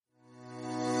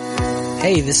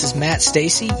Hey, this is Matt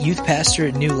Stacy, youth pastor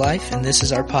at New Life, and this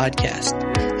is our podcast.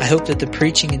 I hope that the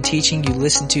preaching and teaching you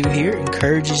listen to here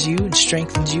encourages you and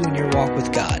strengthens you in your walk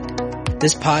with God.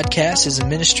 This podcast is a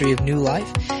ministry of New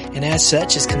Life, and as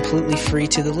such is completely free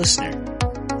to the listener.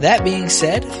 That being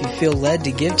said, if you feel led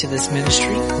to give to this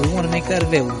ministry, we want to make that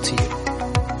available to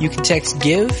you. You can text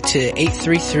GIVE to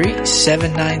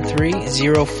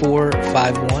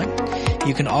 833-793-0451.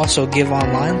 You can also give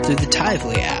online through the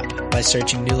Tithely app by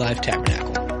searching New Life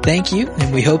Tabernacle. Thank you,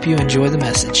 and we hope you enjoy the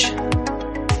message.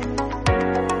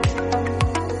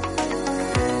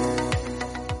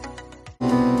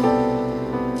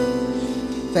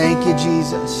 Thank you,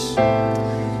 Jesus.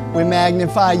 We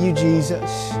magnify you,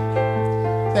 Jesus.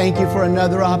 Thank you for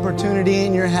another opportunity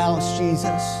in your house,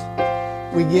 Jesus.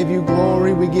 We give you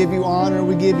glory, we give you honor,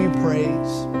 we give you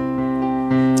praise.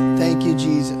 Thank you,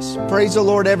 Jesus. Praise the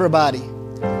Lord, everybody.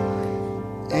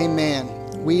 Amen.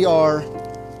 We are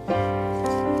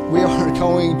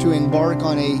going to embark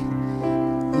on a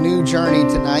new journey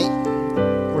tonight.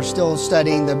 We're still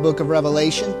studying the book of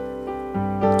Revelation.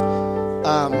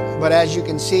 But as you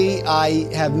can see,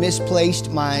 I have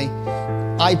misplaced my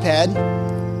iPad.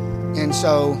 And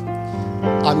so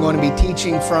I'm going to be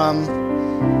teaching from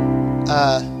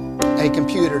a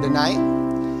computer tonight.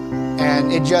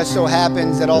 And it just so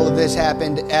happens that all of this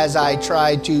happened as I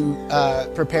tried to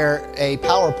prepare a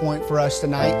PowerPoint for us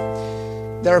tonight.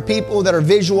 There are people that are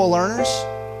visual learners,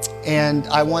 and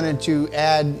I wanted to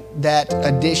add that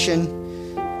addition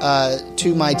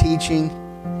to my teaching.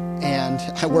 And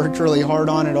I worked really hard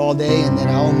on it all day, and then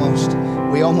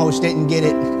we almost didn't get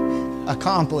it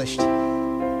accomplished.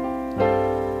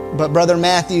 But Brother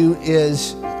Matthew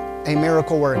is a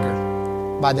miracle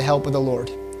worker by the help of the Lord.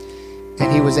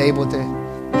 And he was able to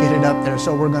get it up there.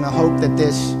 So we're going to hope that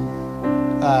this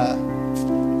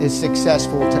is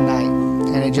successful tonight.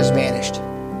 And it just vanished.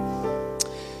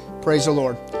 Praise the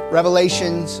Lord.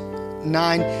 Revelations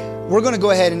 9. We're going to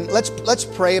go ahead and let's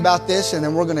pray about this, and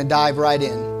then we're going to dive right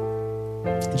in.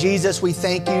 Jesus, we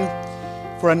thank you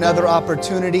for another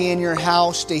opportunity in your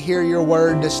house to hear your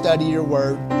word, to study your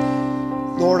word.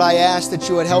 Lord, I ask that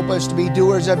you would help us to be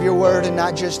doers of your word and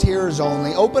not just hearers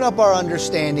only. Open up our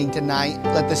understanding tonight.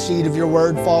 Let the seed of your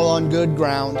word fall on good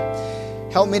ground.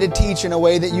 Help me to teach in a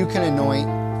way that you can anoint.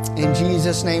 In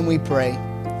Jesus' name we pray.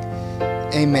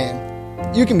 Amen.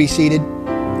 You can be seated.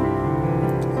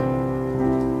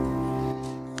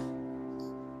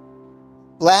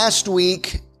 Last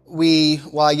week,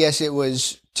 I guess it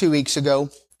was 2 weeks ago.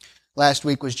 Last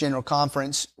week was General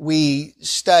Conference. We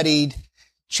studied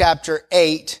Chapter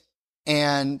 8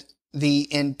 and the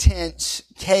intense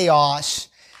chaos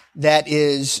that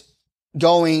is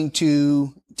going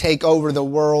to take over the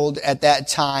world at that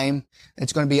time.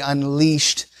 It's going to be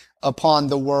unleashed upon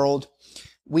the world.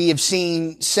 We have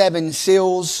seen 7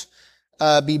 seals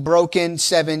be broken,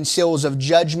 7 seals of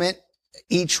judgment.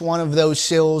 Each one of those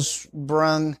seals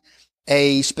brung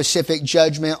a specific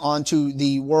judgment onto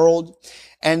the world.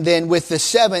 And then with the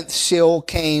 7th seal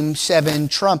came 7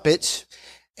 trumpets.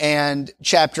 And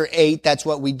chapter 8, that's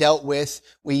what we dealt with.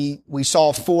 We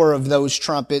saw 4 of those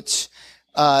trumpets,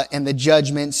 and the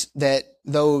judgments that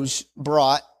those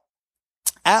brought.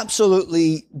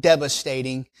 Absolutely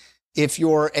devastating if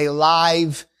you're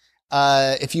alive,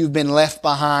 if you've been left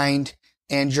behind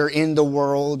and you're in the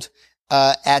world,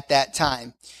 at that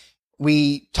time.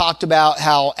 We talked about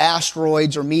how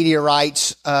asteroids or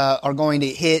meteorites, are going to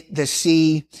hit the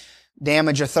sea,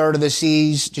 damage a third of the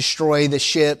seas, destroy the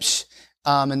ships,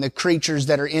 and the creatures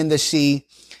that are in the sea.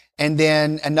 And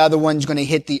then another one's going to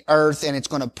hit the earth, and it's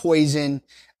going to poison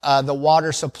the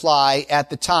water supply at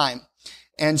the time.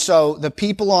 And so the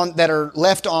people that are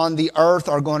left on the earth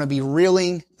are going to be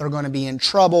reeling. They're going to be in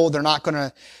trouble. They're not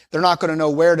going to know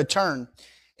where to turn.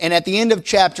 And at the end of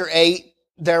chapter 8,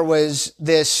 there was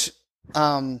this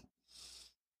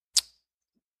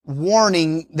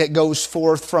warning that goes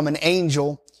forth from an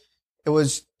angel.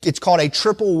 It's called a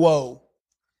triple woe.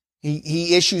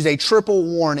 He issues a triple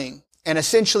warning. And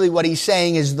essentially what he's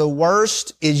saying is the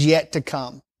worst is yet to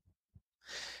come.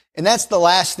 And that's the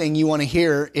last thing you want to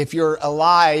hear if you're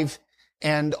alive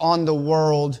and on the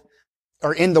world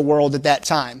or in the world at that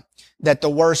time, that the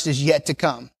worst is yet to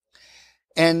come.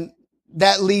 And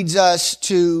that leads us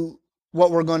to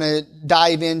what we're going to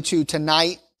dive into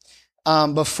tonight.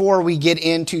 Before we get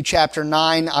into chapter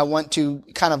 9, I want to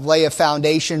kind of lay a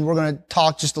foundation. We're going to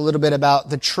talk just a little bit about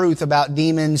the truth about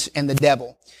demons and the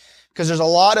devil, because there's a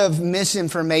lot of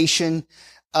misinformation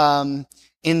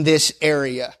in this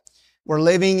area. We're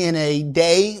living in a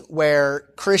day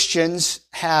where Christians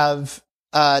have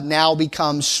now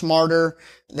become smarter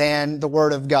than the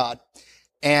Word of God.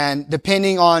 And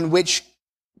depending on which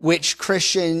which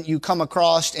Christian you come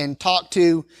across and talk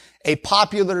to, a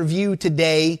popular view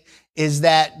today is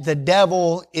that the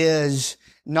devil is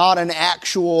not an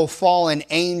actual fallen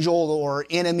angel or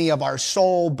enemy of our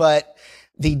soul, but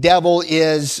the devil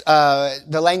is,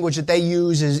 the language that they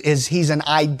use is he's an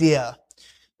idea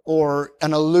or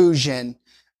an illusion,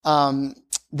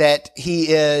 that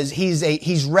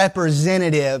he's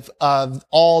representative of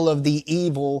all of the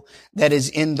evil that is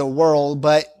in the world,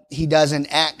 but he doesn't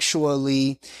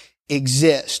actually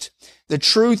exist. The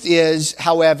truth is,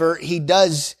 however, he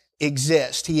does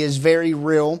exist. He is very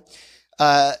real.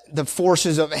 The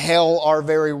forces of hell are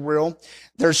very real.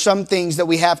 There's some things that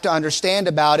we have to understand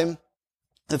about him.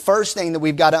 The first thing that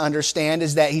we've got to understand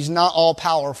is that he's not all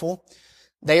powerful.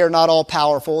 They are not all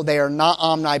powerful. They are not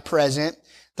omnipresent.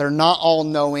 They're not all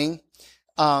knowing.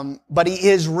 But he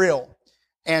is real.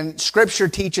 And Scripture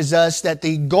teaches us that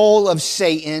the goal of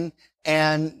Satan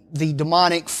and the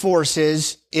demonic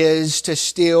forces is to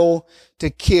steal,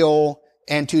 to kill,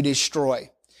 and to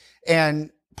destroy. And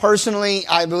personally,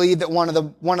 I believe that one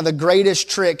of the greatest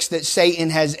tricks that Satan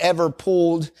has ever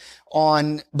pulled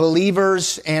on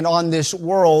believers and on this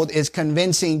world is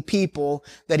convincing people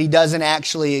that he doesn't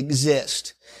actually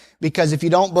exist. Because if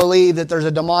you don't believe that there's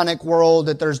a demonic world,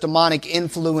 that there's demonic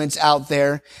influence out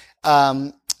there,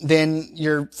 then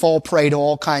you're fall prey to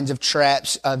all kinds of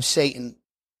traps of Satan.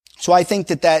 So I think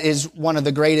that is one of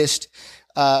the greatest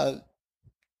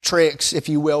tricks, if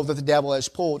you will, that the devil has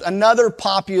pulled. Another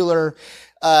popular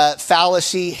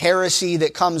fallacy, heresy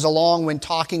that comes along when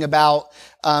talking about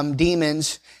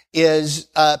demons is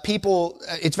people,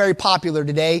 it's very popular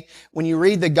today. When you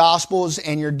read the Gospels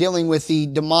and you're dealing with the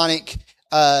demonic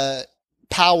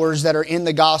powers that are in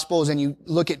the Gospels and you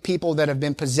look at people that have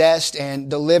been possessed and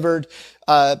delivered,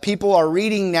 people are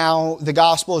reading now the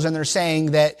Gospels and they're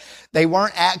saying that they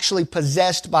weren't actually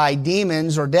possessed by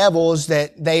demons or devils,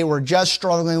 that they were just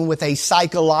struggling with a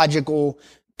psychological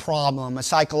problem, a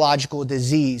psychological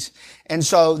disease. And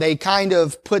so they kind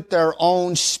of put their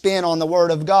own spin on the Word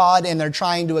of God and they're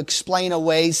trying to explain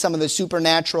away some of the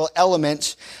supernatural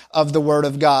elements of the Word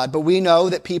of God. But we know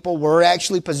that people were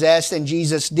actually possessed and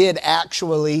Jesus did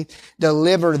actually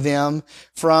deliver them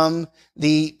from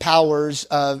the powers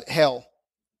of hell.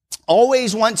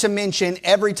 Always want to mention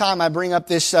every time I bring up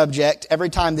this subject, every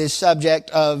time this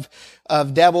subject of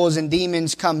devils and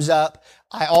demons comes up,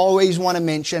 I always want to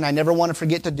mention, I never want to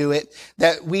forget to do it,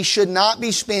 that we should not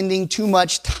be spending too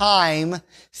much time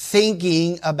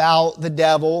thinking about the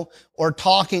devil or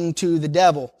talking to the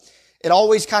devil. It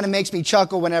always kind of makes me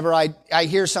chuckle whenever I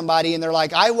hear somebody and they're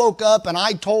like, I woke up and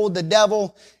I told the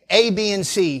devil A, B, and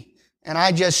C, and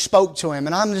I just spoke to him.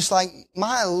 And I'm just like,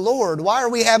 my Lord, why are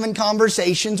we having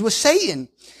conversations with Satan?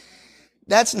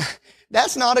 That's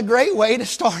not a great way to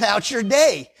start out your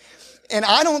day. And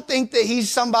I don't think that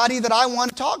he's somebody that I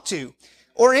want to talk to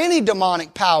or any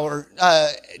demonic power.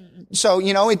 So,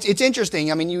 it's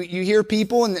interesting. I mean, you hear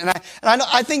people and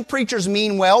I think preachers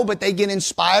mean well, but they get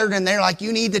inspired and they're like,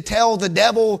 you need to tell the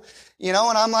devil, and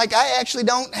I'm like, I actually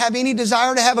don't have any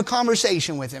desire to have a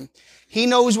conversation with him. He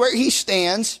knows where he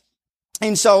stands.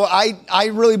 And so I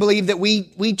really believe that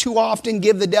we too often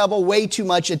give the devil way too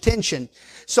much attention.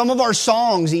 Some of our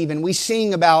songs even, we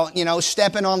sing about,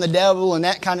 stepping on the devil and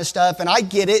that kind of stuff. And I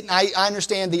get it. And I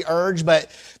understand the urge,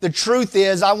 but the truth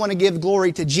is I want to give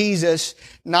glory to Jesus,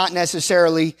 not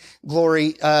necessarily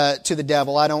glory, to the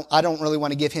devil. I don't really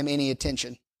want to give him any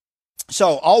attention.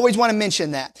 So always want to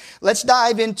mention that. Let's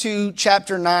dive into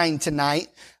chapter 9 tonight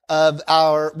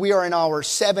we are in our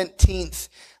 17th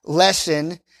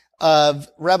lesson of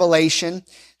Revelation.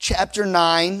 Chapter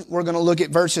 9, we're going to look at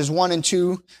verses 1 and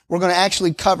 2. We're going to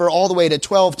actually cover all the way to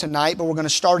 12 tonight, but we're going to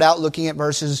start out looking at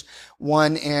verses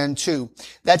 1 and 2.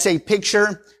 That's a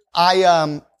picture.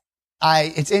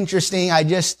 It's interesting. I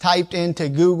just typed into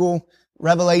Google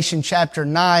Revelation chapter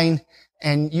 9,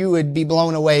 and you would be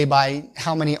blown away by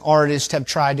how many artists have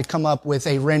tried to come up with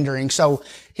a rendering. So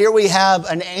here we have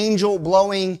an angel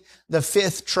blowing the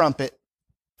fifth trumpet.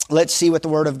 Let's see what the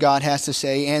Word of God has to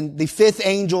say. And the fifth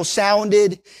angel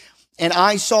sounded, and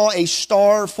I saw a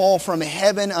star fall from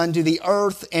heaven unto the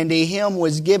earth, and to him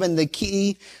was given the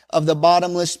key of the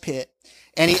bottomless pit.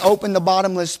 And he opened the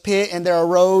bottomless pit, and there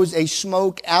arose a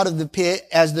smoke out of the pit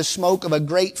as the smoke of a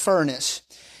great furnace.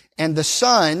 And the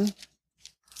sun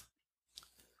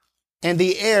and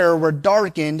the air were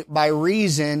darkened by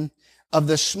reason of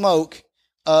the smoke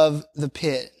of the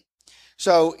pit.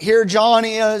 So here John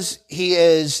is, he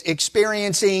is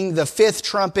experiencing the fifth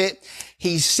trumpet.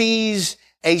 He sees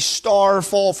a star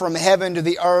fall from heaven to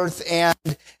the earth and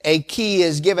a key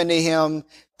is given to him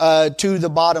to the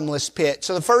bottomless pit.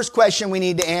 So the first question we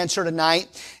need to answer tonight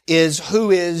is,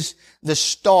 who is the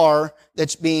star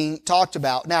that's being talked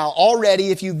about? Now,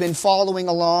 already, if you've been following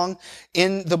along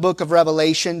in the book of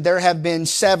Revelation, there have been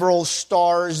several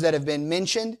stars that have been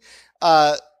mentioned.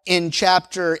 In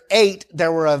chapter 8,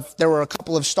 there were a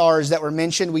couple of stars that were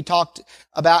mentioned. We talked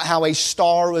about how a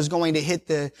star was going to hit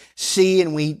the sea,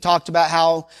 and we talked about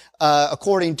how,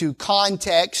 according to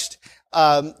context,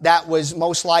 that was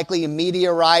most likely a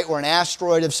meteorite or an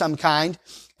asteroid of some kind.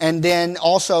 And then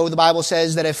also the Bible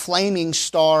says that a flaming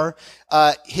star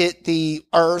hit the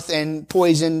earth and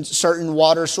poisoned certain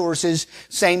water sources.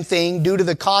 Same thing. Due to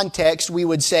the context, we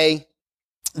would say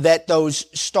that those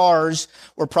stars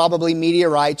were probably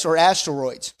meteorites or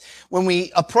asteroids. When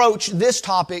we approach this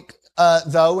topic,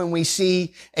 though, and we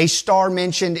see a star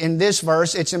mentioned in this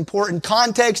verse, it's important.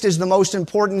 Context is the most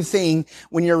important thing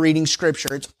when you're reading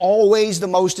Scripture. It's always the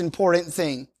most important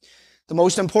thing. The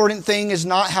most important thing is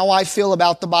not how I feel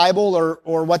about the Bible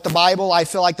or what I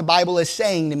feel like the Bible is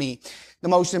saying to me. The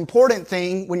most important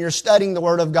thing when you're studying the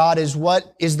Word of God is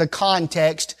what is the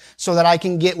context, so that I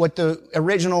can get what the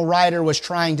original writer was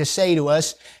trying to say to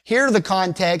us. Here the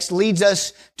context leads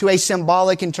us to a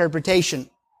symbolic interpretation.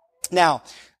 Now,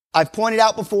 I've pointed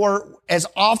out before, as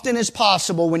often as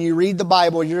possible when you read the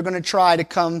Bible, you're going to try to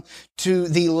come to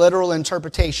the literal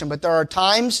interpretation. But there are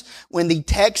times when the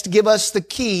text give us the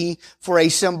key for a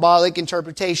symbolic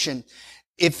interpretation.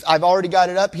 If I've already got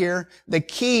it up here, the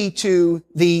key to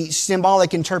the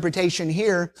symbolic interpretation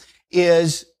here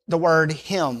is the word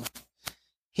him.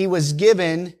 He was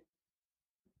given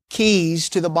keys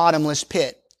to the bottomless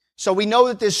pit. So we know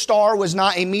that this star was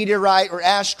not a meteorite or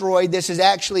asteroid. This is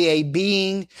actually a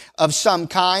being of some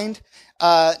kind.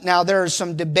 Now there is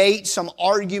some debate, some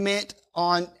argument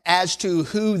as to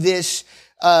who this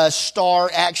star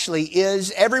actually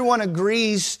is. Everyone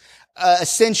agrees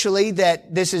essentially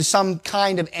that this is some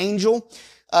kind of angel.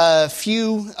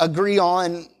 Few agree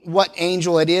on what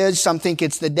angel it is. Some think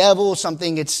it's the devil. Some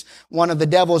think it's one of the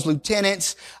devil's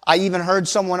lieutenants. I even heard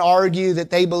someone argue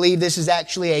that they believe this is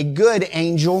actually a good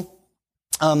angel.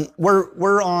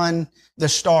 We're on the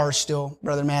star still,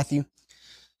 Brother Matthew.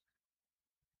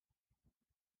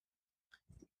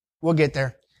 We'll get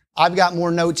there. I've got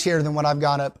more notes here than what I've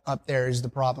got up there is the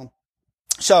problem.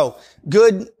 So,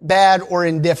 good, bad, or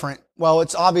indifferent. Well,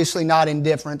 it's obviously not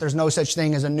indifferent. There's no such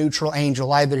thing as a neutral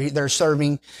angel. Either they're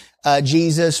serving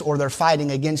Jesus or they're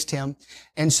fighting against him.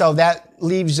 And so that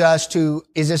leaves us to,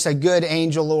 is this a good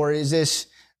angel or is this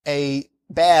a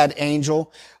bad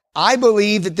angel? I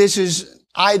believe that this is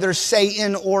either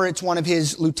Satan or it's one of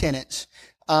his lieutenants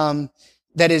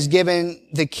that is given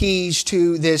the keys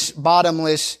to this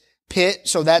bottomless pit.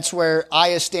 So that's where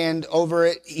I stand over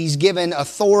it. He's given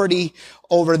authority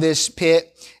over this pit,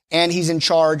 and he's in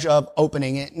charge of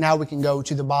opening it. Now we can go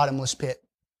to the bottomless pit.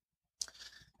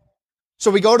 So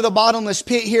we go to the bottomless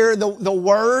pit here. The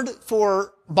word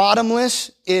for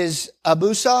bottomless is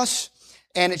abyssos,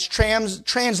 and it's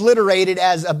transliterated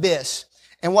as abyss.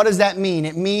 And what does that mean?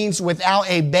 It means without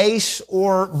a base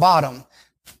or bottom.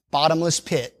 Bottomless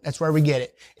pit. That's where we get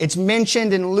it. It's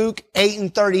mentioned in Luke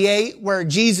 8:38, where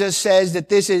Jesus says that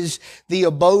this is the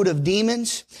abode of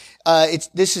demons.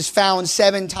 This is found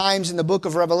 7 times in the book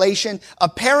of Revelation.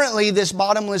 Apparently, this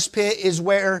bottomless pit is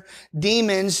where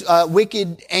demons,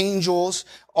 wicked angels,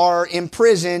 are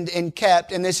imprisoned and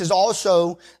kept. And this is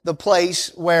also the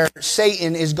place where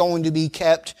Satan is going to be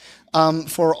kept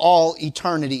for all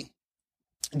eternity.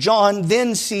 John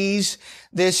then sees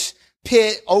this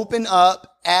pit open up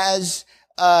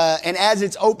and as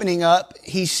it's opening up,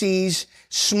 he sees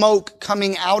smoke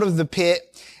coming out of the pit,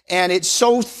 and it's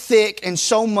so thick and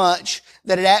so much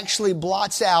that it actually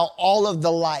blots out all of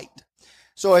the light.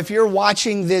 So if you're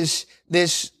watching this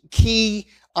key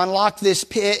unlock this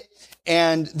pit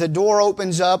and the door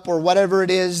opens up, or whatever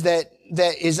it is that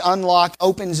is unlocked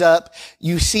opens up,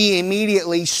 you see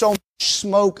immediately so much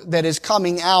smoke that is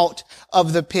coming out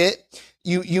of the pit.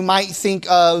 You might think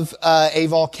of a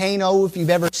volcano, if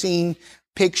you've ever seen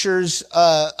pictures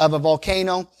of a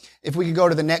volcano. If we could go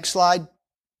to the next slide.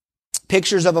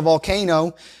 Pictures of a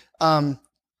volcano. Well,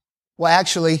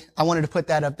 actually, I wanted to put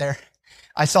that up there.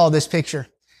 I saw this picture.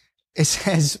 It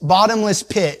says, bottomless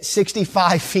pit,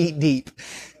 65 feet deep.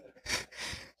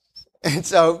 And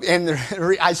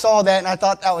I saw that and I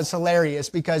thought that was hilarious,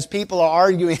 because people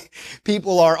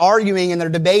are arguing and they're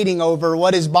debating over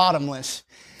what is bottomless.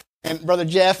 And Brother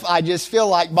Jeff, I just feel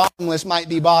like bottomless might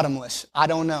be bottomless. I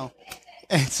don't know.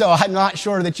 And so I'm not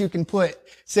sure that you can put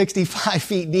 65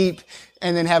 feet deep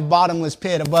and then have bottomless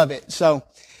pit above it. So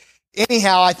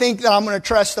anyhow, I think that I'm going to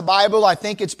trust the Bible. I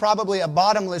think it's probably a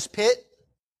bottomless pit.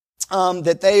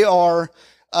 that they are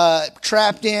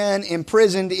trapped in,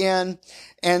 imprisoned in.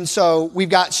 And so we've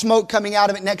got smoke coming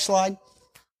out of it. Next slide.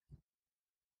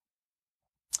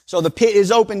 So the pit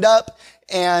is opened up,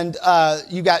 and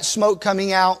you got smoke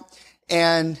coming out,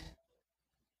 and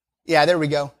yeah, there we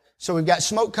go. So we've got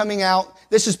smoke coming out.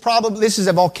 This is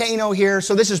a volcano here,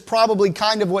 so this is probably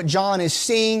kind of what John is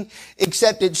seeing,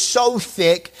 except it's so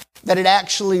thick that it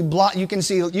actually you can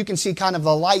see kind of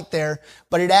the light there,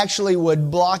 but it actually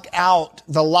would block out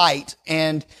the light.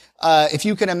 And if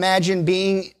you can imagine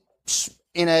being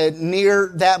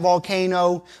near that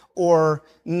volcano or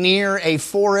near a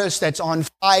forest that's on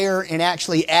fire and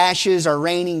actually ashes are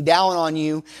raining down on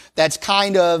you, that's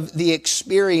kind of the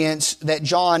experience that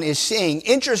John is seeing.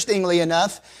 Interestingly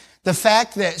enough, the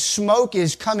fact that smoke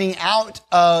is coming out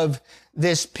of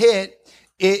this pit,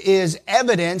 it is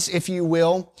evidence, if you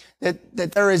will,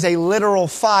 that there is a literal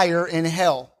fire in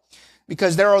hell.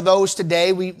 Because there are those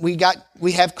today,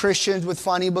 we have Christians with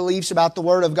funny beliefs about the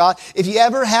Word of God. If you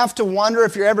ever have to wonder,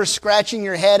 if you're ever scratching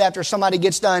your head after somebody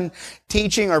gets done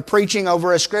teaching or preaching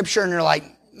over a scripture and you're like,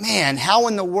 man, how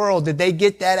in the world did they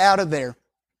get that out of there?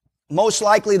 Most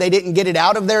likely they didn't get it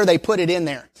out of there, they put it in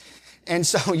there. And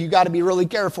so you got to be really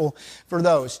careful for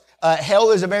those.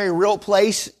 Hell is a very real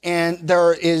place, and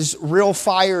there is real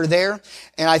fire there.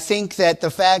 And I think that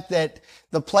the fact that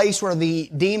the place where the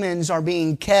demons are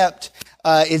being kept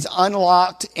is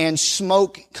unlocked, and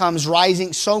smoke comes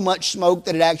rising, so much smoke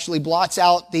that it actually blots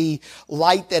out the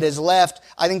light that is left.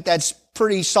 I think that's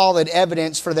pretty solid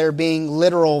evidence for there being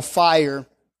literal fire.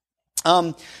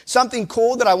 Something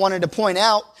cool that I wanted to point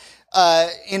out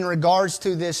in regards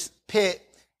to this pit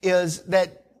is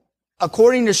that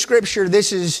according to Scripture,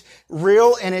 this is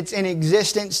real and it's in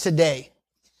existence today.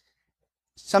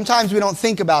 Sometimes we don't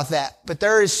think about that, but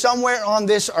there is somewhere on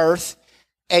this earth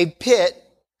a pit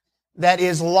that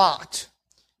is locked,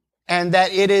 and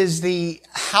that it is the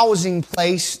housing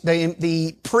place,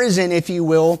 the prison, if you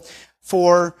will,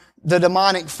 for the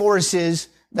demonic forces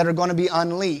that are going to be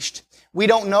unleashed. We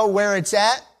don't know where it's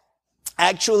at.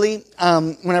 Actually,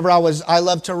 whenever I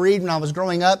loved to read when I was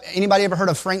growing up. Anybody ever heard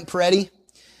of Frank Peretti?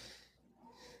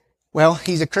 Well,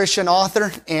 he's a Christian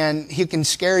author, and he can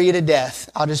scare you to death.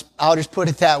 I'll just put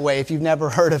it that way if you've never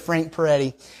heard of Frank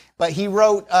Peretti. But he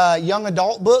wrote young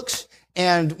adult books,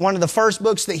 and one of the first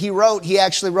books that he wrote, he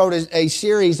actually wrote a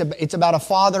series. It's about a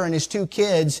father and his two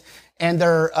kids, and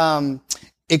they're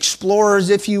explorers,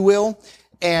 if you will,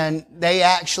 and they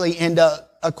actually end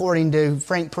up, according to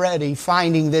Frank Peretti,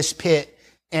 finding this pit,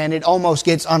 and it almost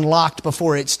gets unlocked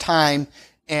before its time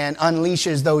and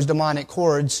unleashes those demonic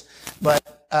hordes. But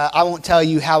I won't tell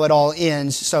you how it all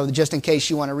ends, so just in case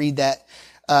you want to read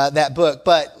that book.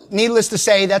 But needless to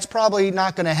say, that's probably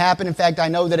not going to happen. In fact, I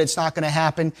know that it's not going to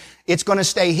happen. It's going to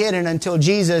stay hidden until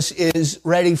Jesus is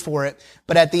ready for it.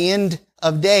 But at the end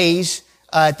of days,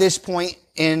 at this point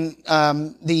in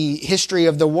the history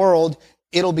of the world,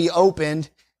 it'll be opened,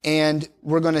 and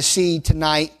we're going to see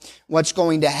tonight what's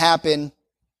going to happen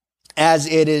as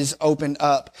it is opened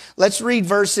up. Let's read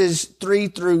verses 3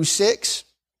 through 6.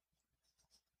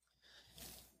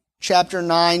 Chapter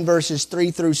 9, verses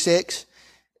 3 through 6.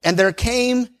 And there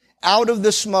came out of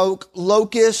the smoke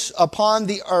locusts upon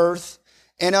the earth,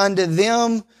 and unto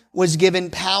them was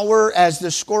given power as the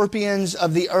scorpions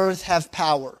of the earth have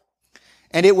power.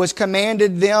 And it was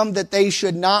commanded them that they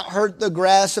should not hurt the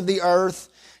grass of the earth,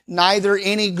 neither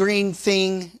any green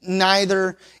thing,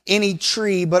 neither any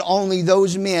tree, but only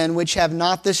those men which have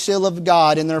not the seal of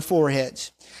God in their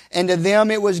foreheads. And to them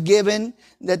it was given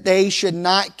that they should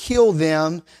not kill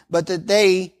them, but that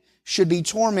they should be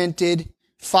tormented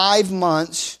 5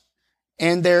 months,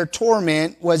 and their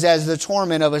torment was as the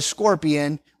torment of a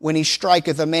scorpion when he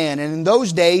striketh a man. And in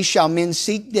those days shall men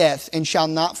seek death, and shall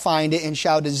not find it, and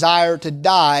shall desire to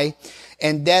die,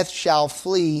 and death shall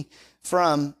flee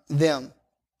from them.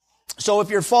 So if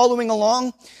you're following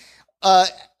along,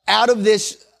 out of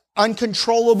this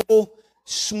uncontrollable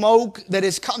smoke that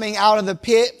is coming out of the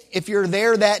pit, if you're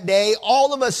there that day,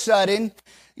 all of a sudden,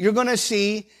 you're going to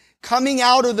see coming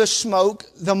out of the smoke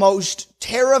the most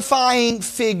terrifying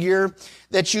figure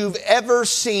that you've ever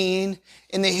seen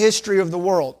in the history of the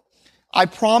world. I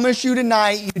promise you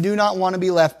tonight, you do not want to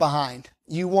be left behind.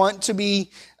 You want to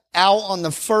be out on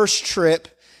the first trip,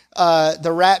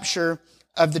 the rapture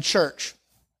of the church.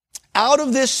 Out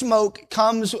of this smoke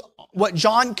comes what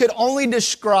John could only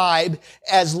describe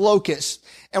as locusts.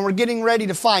 And we're getting ready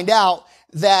to find out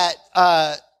that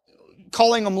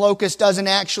calling them locusts doesn't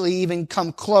actually even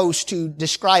come close to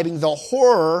describing the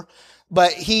horror,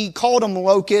 but he called them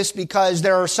locusts because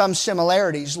there are some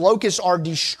similarities. Locusts are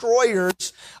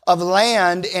destroyers of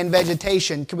land and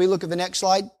vegetation. Can we look at the next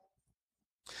slide?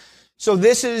 So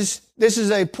this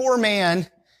is a poor man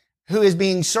who is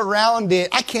being surrounded.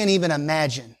 I can't even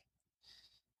imagine.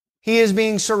 He is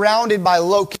being surrounded by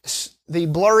locusts. The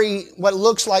blurry, what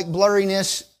looks like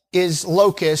blurriness is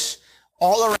locusts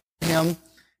all around him,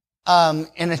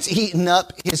 and it's eating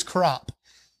up his crop.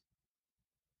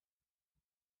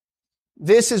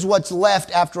 This is what's left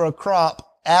after a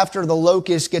crop, after the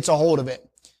locust gets a hold of it.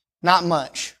 Not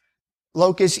much.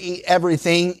 Locusts eat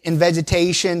everything in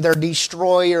vegetation. They're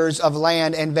destroyers of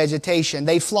land and vegetation.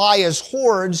 They fly as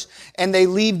hordes and they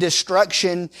leave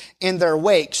destruction in their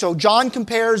wake. So John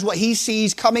compares what he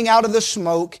sees coming out of the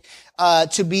smoke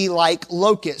to be like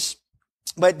locusts.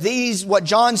 But these, what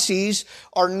John sees,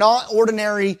 are not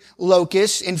ordinary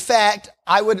locusts. In fact,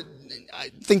 I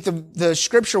think the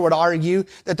scripture would argue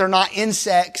that they're not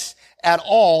insects at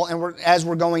all, and as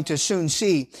we're going to soon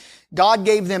see. God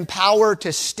gave them power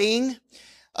to sting.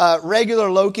 Regular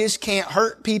locusts can't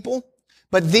hurt people,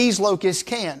 but these locusts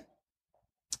can.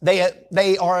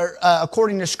 They are,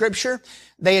 according to scripture,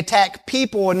 they attack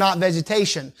people and not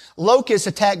vegetation. Locusts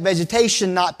attack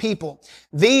vegetation, not people.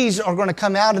 These are going to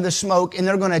come out of the smoke and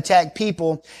they're going to attack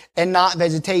people and not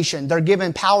vegetation. They're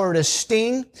given power to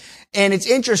sting. And it's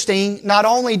interesting, not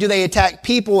only do they attack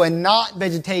people and not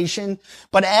vegetation,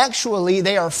 but actually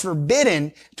they are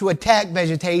forbidden to attack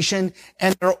vegetation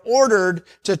and they're ordered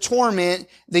to torment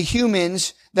the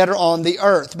humans that are on the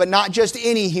earth, but not just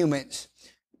any humans.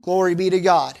 Glory be to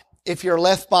God. If you're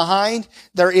left behind,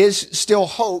 there is still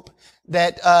hope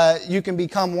that you can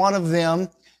become one of them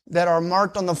that are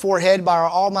marked on the forehead by our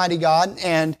Almighty God.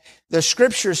 And the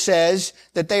scripture says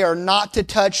that they are not to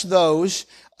touch those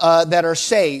that are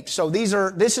saved. So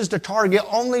this is to target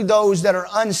only those that are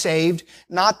unsaved,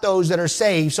 not those that are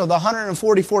saved. So the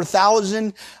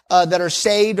 144,000 that are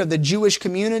saved of the Jewish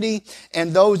community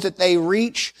and those that they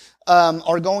reach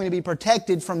are going to be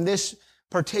protected from this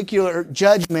particular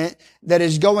judgment that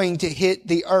is going to hit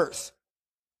the earth.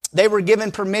 They were given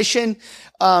permission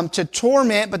to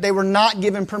torment, but they were not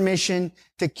given permission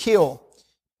to kill,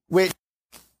 which,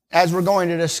 as we're going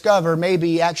to discover, may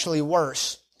be actually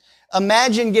worse.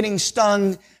 Imagine getting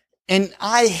stung, and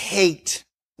I hate,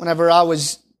 whenever I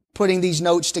was putting these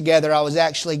notes together, I was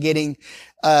actually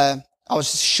I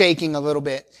was shaking a little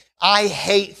bit. I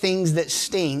hate things that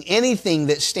sting. Anything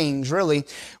that stings, really.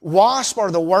 Wasps are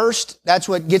the worst. That's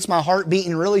what gets my heart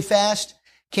beating really fast.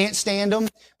 Can't stand them.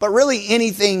 But really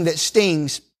anything that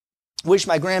stings. Wish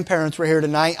my grandparents were here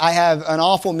tonight. I have an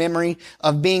awful memory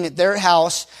of being at their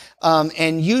house,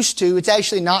 and used to, it's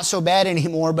actually not so bad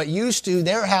anymore, but used to,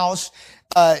 their house,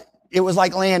 it was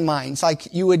like landmines. Like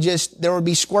there would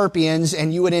be scorpions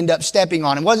and you would end up stepping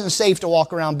on them. It wasn't safe to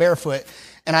walk around barefoot.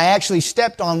 And I actually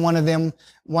stepped on one of them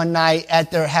one night at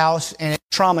their house, and it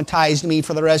traumatized me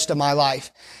for the rest of my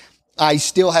life. I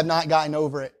still have not gotten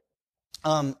over it.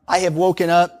 I have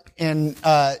woken up and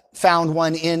found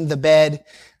one in the bed.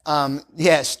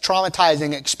 Yes,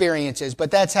 traumatizing experiences,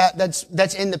 but that's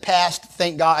in the past.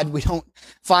 Thank God we don't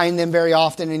find them very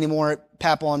often anymore at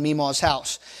Papa and Mima's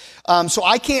house. So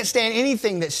I can't stand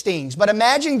anything that stings. But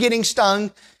imagine getting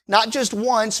stung not just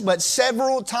once, but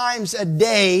several times a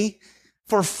day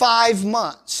for 5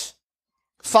 months.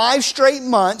 5 straight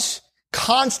months,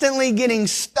 constantly getting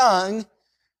stung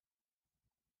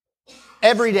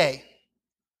every day.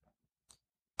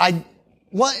 I'm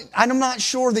not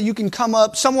sure that you can come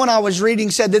up. Someone I was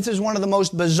reading said this is one of the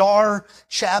most bizarre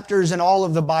chapters in all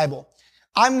of the Bible.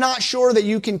 I'm not sure that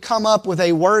you can come up with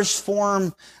a worse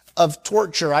form of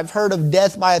torture. I've heard of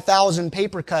death by 1,000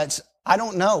 paper cuts. I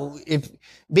don't know if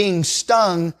being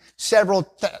stung several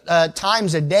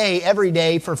times a day, every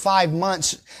day for 5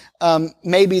 months,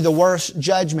 may be the worst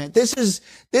judgment. This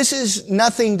is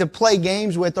nothing to play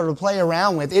games with or to play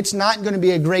around with. It's not going to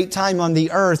be a great time on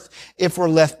the earth if we're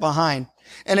left behind.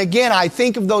 And again, I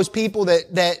think of those people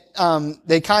that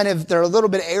they're a little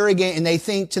bit arrogant and they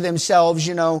think to themselves,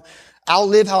 I'll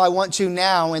live how I want to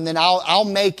now, and then I'll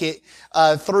make it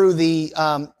through the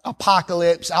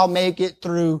apocalypse. I'll make it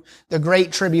through the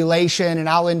great tribulation, and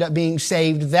I'll end up being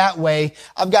saved that way.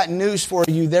 I've got news for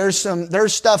you.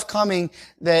 There's stuff coming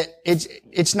that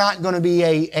it's not going to be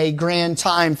a grand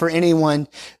time for anyone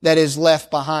that is left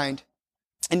behind.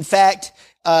 In fact,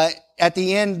 at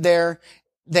the end there,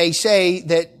 they say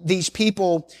that these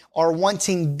people are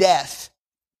wanting death.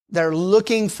 They're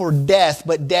looking for death,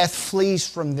 but death flees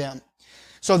from them.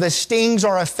 So the stings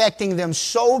are affecting them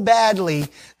so badly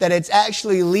that it's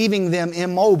actually leaving them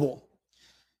immobile.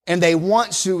 And they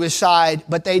want suicide,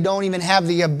 but they don't even have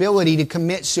the ability to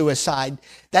commit suicide.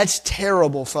 That's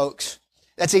terrible, folks.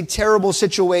 That's a terrible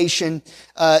situation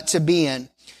to be in.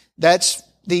 That's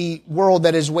the world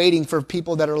that is waiting for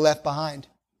people that are left behind.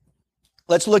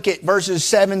 Let's look at verses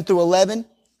 7 through 11.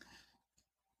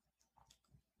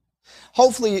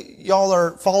 Hopefully y'all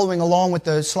are following along with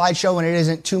the slideshow and it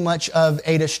isn't too much of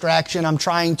a distraction.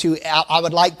 I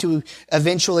would like to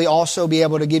eventually also be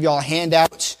able to give y'all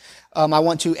handouts. I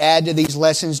want to add to these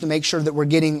lessons to make sure that we're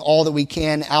getting all that we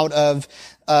can out of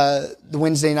the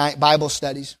Wednesday night Bible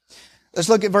studies. Let's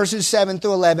look at verses 7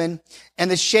 through 11. And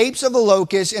the shapes of the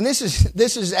locusts, and this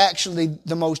is actually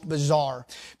the most bizarre,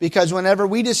 because whenever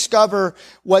we discover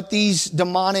what these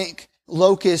demonic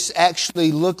locusts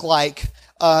actually look like,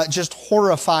 just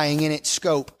horrifying in its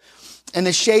scope. And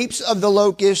the shapes of the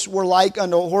locusts were like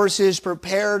unto horses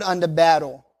prepared unto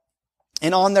battle.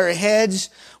 And on their heads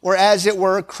were as it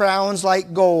were crowns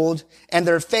like gold, and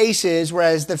their faces were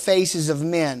as the faces of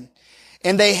men.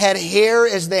 And they had hair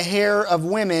as the hair of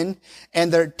women,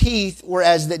 and their teeth were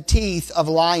as the teeth of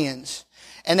lions.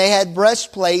 And they had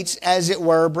breastplates, as it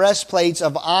were, breastplates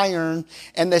of iron,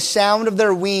 and the sound of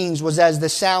their wings was as the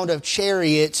sound of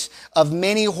chariots of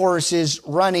many horses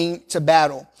running to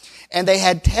battle. And they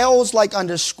had tails like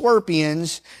unto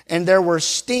scorpions, and there were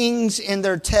stings in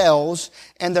their tails,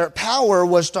 and their power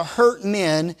was to hurt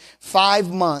men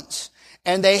 5 months.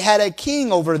 And they had a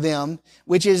king over them,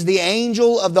 which is the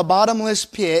angel of the bottomless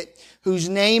pit, whose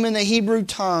name in the Hebrew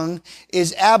tongue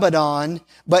is Abaddon,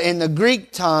 but in the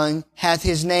Greek tongue hath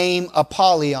his name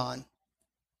Apollyon.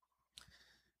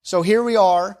 So here we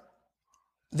are.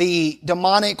 The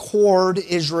demonic horde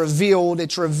is revealed.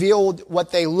 It's revealed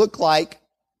what they look like,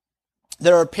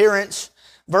 their appearance.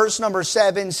 Verse number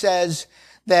 7 says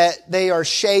that they are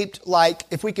shaped like,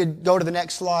 if we could go to the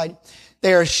next slide,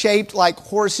 they are shaped like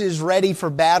horses ready for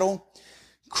battle,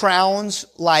 crowns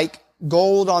like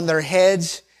gold on their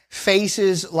heads,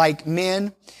 faces like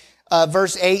men.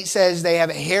 Verse 8 says they have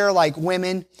hair like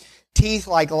women, teeth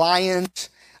like lions.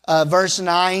 Verse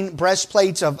 9,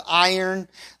 breastplates of iron.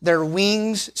 Their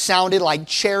wings sounded like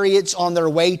chariots on their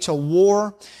way to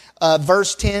war.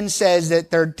 Verse 10 says that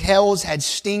their tails had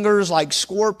stingers like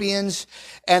scorpions,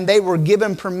 and they were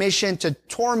given permission to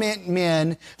torment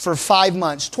men for 5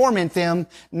 months. Torment them,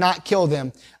 not kill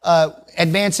them.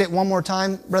 Advance it one more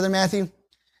time, Brother Matthew.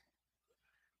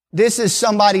 This is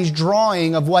somebody's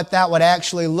drawing of what that would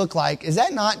actually look like. Is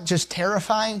that not just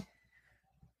terrifying?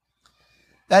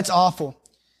 That's awful.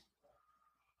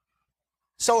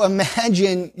 So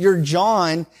imagine you're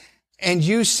John and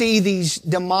you see these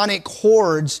demonic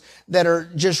hordes that are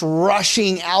just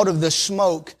rushing out of the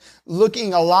smoke,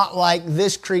 looking a lot like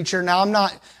this creature. Now I'm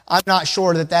not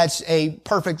sure that that's a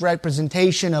perfect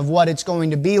representation of what it's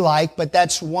going to be like, but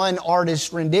that's one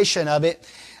artist's rendition of it.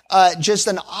 Just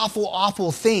an awful,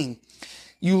 awful thing.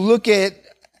 You look at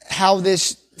how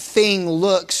this thing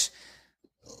looks,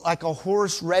 like a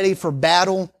horse ready for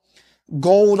battle,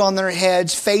 gold on their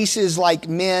heads, faces like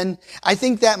men. I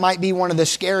think that might be one of the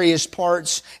scariest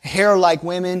parts. Hair like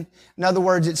women. In other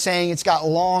words, it's saying it's got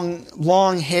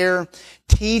long hair.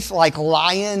 Teeth like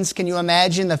lions. Can you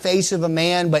imagine the face of a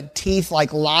man, but teeth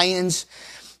like lions?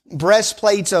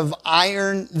 Breastplates of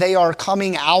iron. They are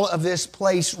coming out of this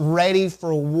place ready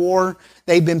for war.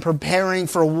 They've been preparing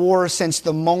for war since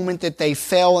the moment that they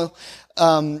fell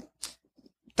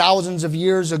thousands of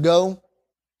years ago.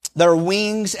 Their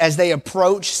wings, as they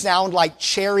approach, sound like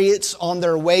chariots on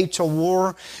their way to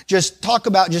war. Just talk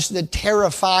about just the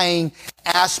terrifying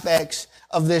aspects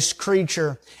of this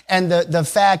creature, and the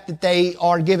fact that they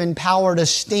are given power to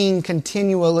sting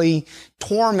continually,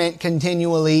 torment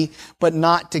continually, but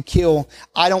not to kill.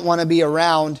 I don't want to be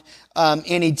around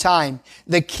any time.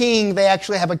 The king, they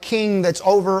actually have a king that's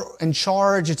over in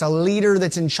charge. It's a leader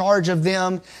that's in charge of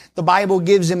them. The Bible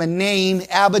gives him a name,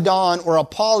 Abaddon or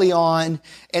Apollyon,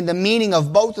 and the meaning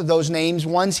of both of those names,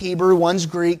 one's Hebrew, one's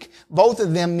Greek, both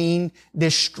of them mean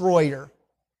destroyer.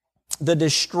 The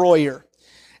destroyer.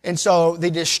 And so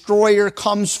the destroyer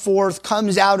comes forth,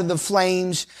 comes out of the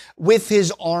flames with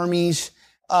his armies,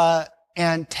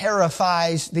 and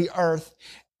terrifies the earth.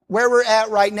 Where we're at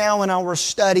right now in our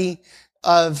study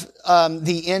of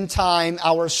the end time,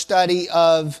 our study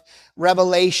of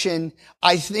Revelation,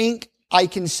 I think I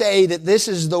can say that this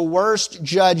is the worst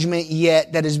judgment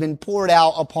yet that has been poured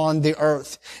out upon the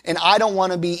earth. And I don't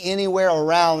want to be anywhere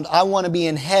around. I want to be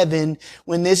in heaven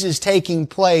when this is taking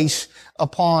place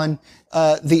upon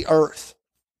the earth.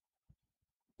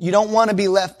 You don't want to be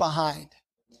left behind.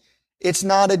 It's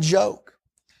not a joke.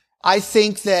 I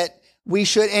think that we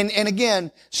should, and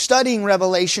again, studying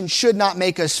Revelation should not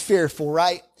make us fearful,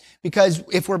 right? Because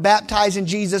if we're baptized in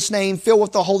Jesus' name, filled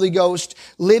with the Holy Ghost,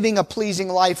 living a pleasing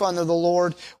life under the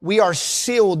Lord, we are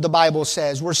sealed, the Bible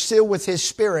says. We're sealed with His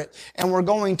Spirit, and we're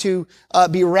going to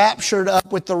be raptured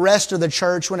up with the rest of the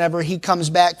church whenever He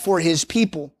comes back for His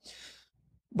people.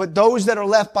 But those that are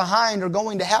left behind are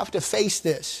going to have to face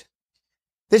this.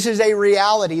 This is a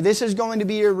reality. This is going to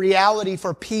be a reality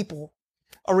for people,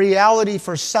 a reality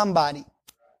for somebody.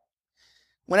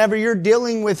 Whenever you're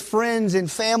dealing with friends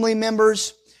and family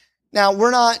members, now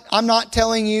I'm not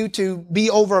telling you to be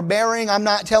overbearing. I'm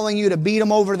not telling you to beat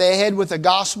them over the head with the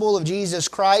gospel of Jesus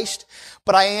Christ.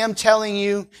 But I am telling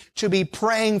you to be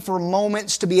praying for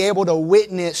moments to be able to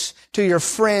witness to your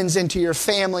friends and to your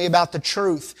family about the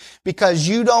truth, because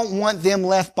you don't want them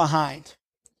left behind.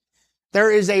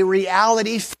 There is a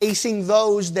reality facing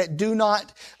those that do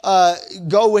not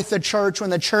go with the church when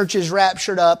the church is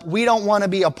raptured up. We don't want to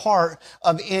be a part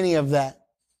of any of that.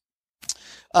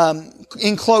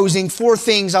 In closing, 4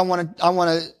 things I want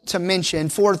to mention,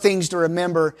 4 things to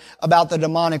remember about the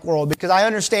demonic world, because I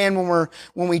understand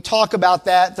when we talk about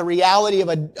that, the reality of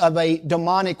a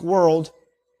demonic world,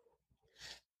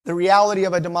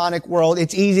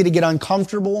 it's easy to get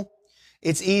uncomfortable.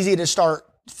 It's easy to start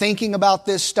thinking about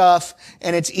this stuff,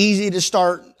 and it's easy to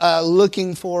start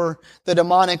looking for the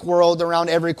demonic world around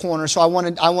every corner. So I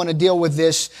want to deal with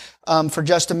this for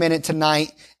just a minute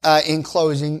tonight. In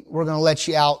closing, we're going to let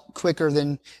you out quicker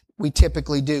than we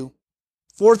typically do.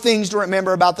 4 things to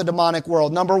remember about the demonic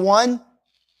world. Number 1,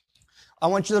 I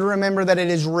want you to remember that it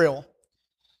is real.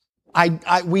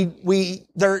 We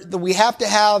have to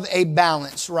have a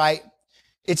balance, right?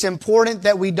 It's important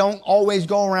that we don't always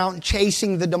go around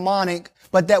chasing the demonic,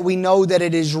 but that we know that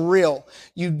it is real.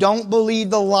 You don't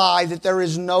believe the lie that there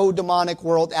is no demonic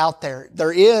world out there.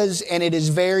 There is, and it's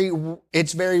very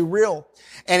real.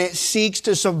 And it seeks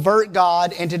to subvert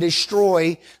God and to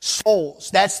destroy souls.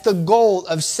 That's the goal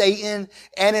of Satan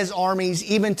and his armies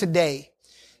even today,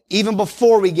 even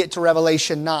before we get to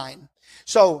Revelation 9.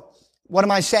 So, what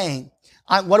am I saying?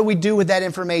 What do we do with that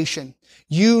information?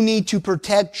 You need to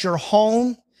protect your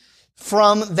home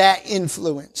from that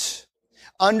influence.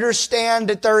 Understand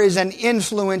that there is an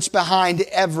influence behind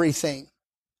everything.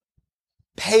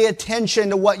 Pay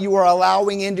attention to what you are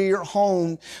allowing into your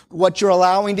home, what you're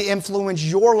allowing to influence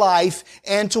your life,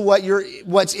 and to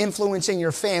what's influencing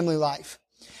your family life.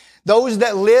 Those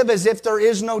that live as if there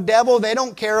is no devil, they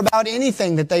don't care about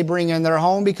anything that they bring in their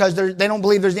home because they don't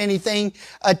believe there's anything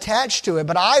attached to it.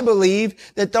 But I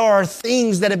believe that there are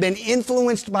things that have been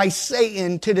influenced by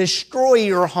Satan to destroy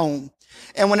your home.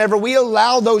 And whenever we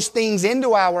allow those things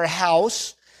into our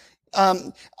house,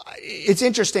 it's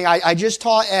interesting. I just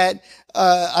taught at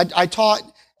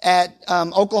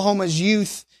Oklahoma's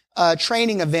youth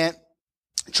training event,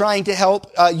 trying to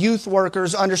help youth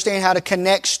workers understand how to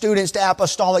connect students to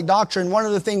apostolic doctrine. One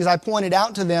of the things I pointed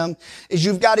out to them is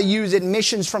you've got to use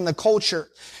admissions from the culture.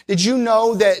 Did you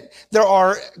know that there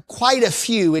are quite a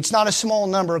few, it's not a small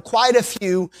number, quite a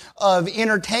few of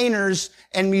entertainers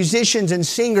and musicians and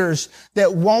singers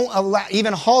that won't allow,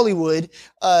 even Hollywood,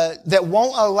 that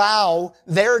won't allow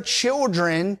their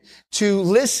children to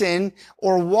listen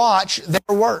or watch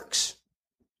their works?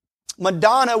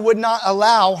 Madonna would not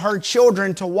allow her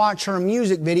children to watch her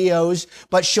music videos,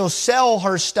 but she'll sell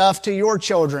her stuff to your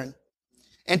children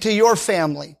and to your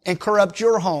family and corrupt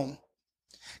your home.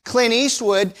 Clint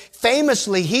Eastwood,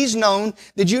 famously, he's known.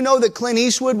 Did you know that Clint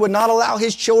Eastwood would not allow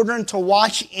his children to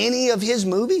watch any of his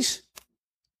movies?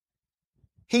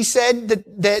 He said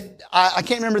that I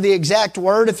can't remember the exact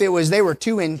word, if it was they were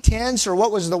too intense or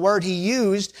what was the word he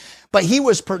used, but he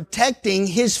was protecting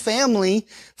his family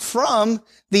from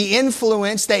the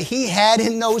influence that he had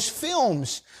in those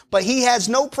films. But he has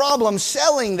no problem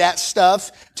selling that stuff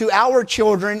to our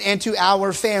children and to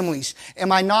our families.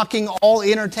 Am I knocking all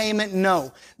entertainment?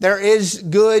 No. There is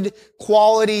good,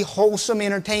 quality, wholesome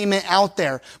entertainment out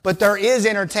there. But there is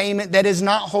entertainment that is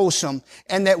not wholesome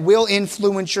and that will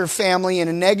influence your family in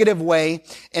a negative way.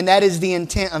 And that is the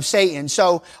intent of Satan.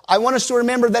 So I want us to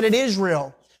remember that it is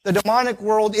real. The demonic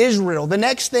world is real. The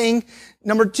next thing,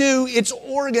 number 2, it's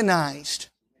organized.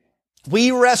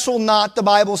 We wrestle not, the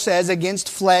Bible says, against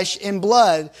flesh and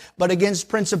blood, but against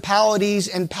principalities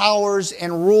and powers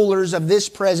and rulers of this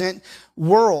present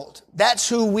world. That's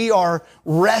who we are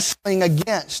wrestling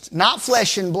against, not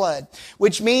flesh and blood.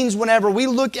 Which means whenever we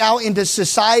look out into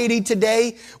society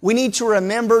today, we need to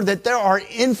remember that there are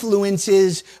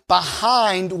influences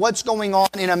behind what's going on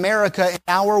in America, in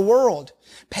our world.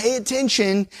 Pay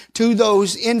attention to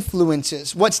those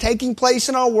influences. What's taking place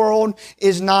in our world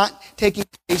is not taking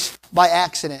place by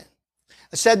accident.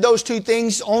 I said those 2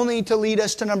 things only to lead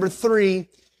us to number 3,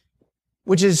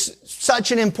 which is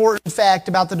such an important fact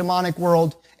about the demonic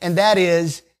world, and that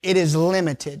is, it is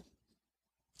limited.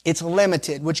 It's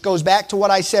limited, which goes back to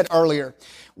what I said earlier.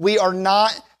 We are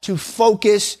not to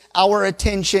focus our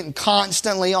attention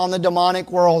constantly on the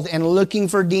demonic world and looking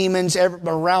for demons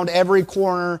around every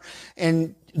corner.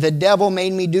 And the devil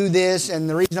made me do this, and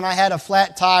the reason I had a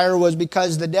flat tire was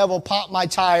because the devil popped my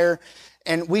tire.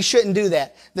 And we shouldn't do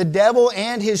that. The devil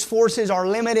and his forces are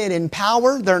limited in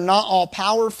power. They're not all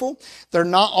powerful. They're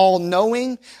not all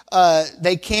knowing.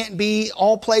 They can't be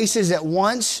all places at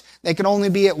once. They can only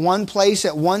be at one place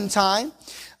at one time.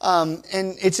 And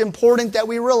it's important that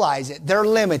we realize it. They're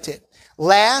limited.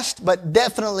 Last, but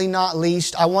definitely not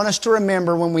least, I want us to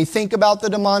remember when we think about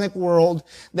the demonic world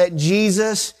that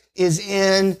Jesus is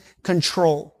in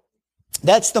control.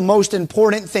 That's the most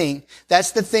important thing.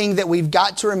 That's the thing that we've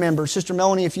got to remember. Sister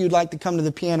Melanie, if you'd like to come to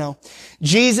the piano.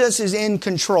 Jesus is in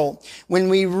control. When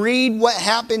we read what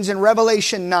happens in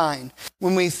Revelation 9,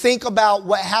 when we think about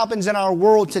what happens in our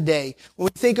world today, when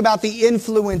we think about the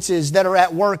influences that are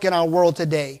at work in our world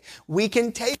today, we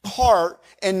can take heart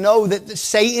and know that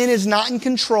Satan is not in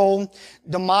control.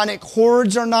 Demonic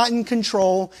hordes are not in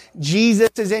control.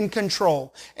 Jesus is in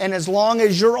control. And as long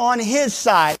as you're on His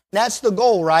side, that's the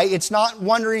goal, right? It's not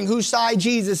wondering whose side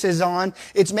Jesus is on.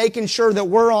 It's making sure that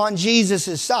we're on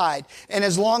Jesus' side. And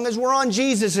as long as we're on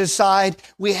Jesus' side,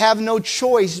 we have no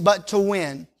choice but to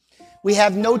win. We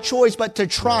have no choice but to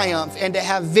triumph and to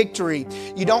have victory.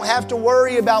 You don't have to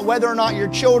worry about whether or not your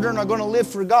children are going to live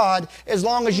for God as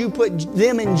long as you put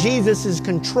them in Jesus'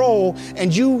 control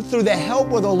and you, through the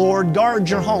help of the Lord, guard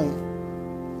your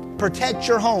home. Protect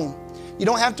your home. You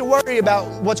don't have to worry about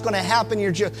what's going to happen to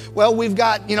your children. Well, we've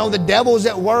got, the devil's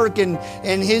at work and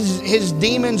his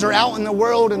demons are out in the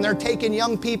world and they're taking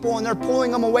young people and they're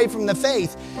pulling them away from the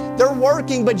faith. They're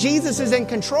working, but Jesus is in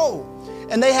control.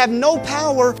 And they have no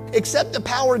power except the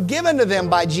power given to them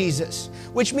by Jesus,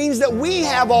 which means that we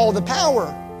have all the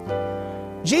power.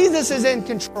 Jesus is in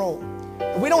control.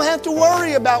 We don't have to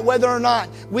worry about whether or not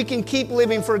we can keep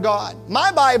living for God.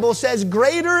 My Bible says,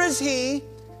 greater is He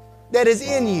that is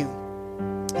in you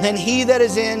than he that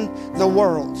is in the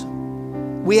world.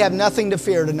 We have nothing to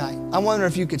fear tonight. I wonder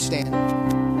if you could stand.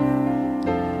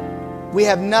 We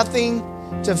have nothing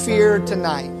to fear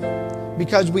tonight.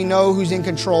 Because we know who's in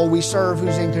control. We serve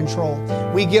who's in control.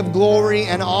 We give glory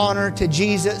and honor to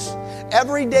Jesus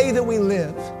every day that we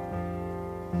live.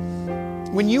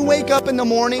 When you wake up in the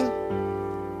morning,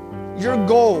 your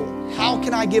goal, how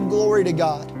can I give glory to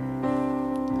God?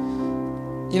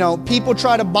 People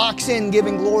try to box in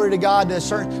giving glory to God to a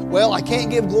certain, I can't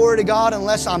give glory to God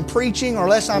unless I'm preaching or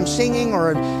unless I'm singing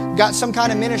or got some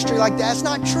kind of ministry like that. That's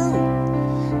not true.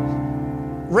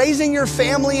 Raising your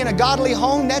family in a godly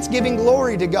home, that's giving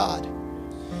glory to God.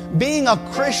 Being a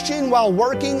Christian while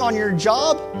working on your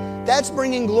job, that's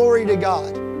bringing glory to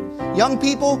God. Young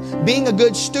people, being a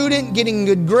good student, getting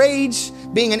good grades,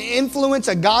 being an influence,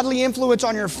 a godly influence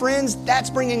on your friends, that's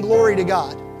bringing glory to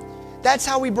God. That's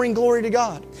how we bring glory to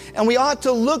God. And we ought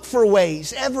to look for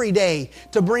ways every day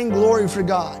to bring glory for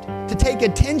God. To take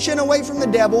attention away from the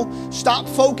devil, stop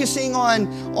focusing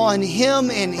on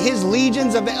him and his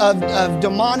legions of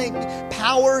demonic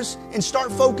powers, and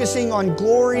start focusing on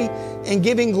glory and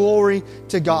giving glory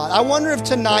to God. I wonder if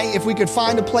tonight, if we could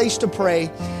find a place to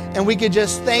pray and we could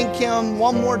just thank Him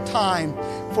one more time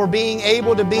for being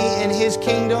able to be in His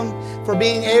kingdom, for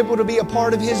being able to be a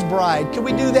part of His bride. Can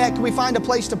we do that? Can we find a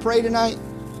place to pray tonight?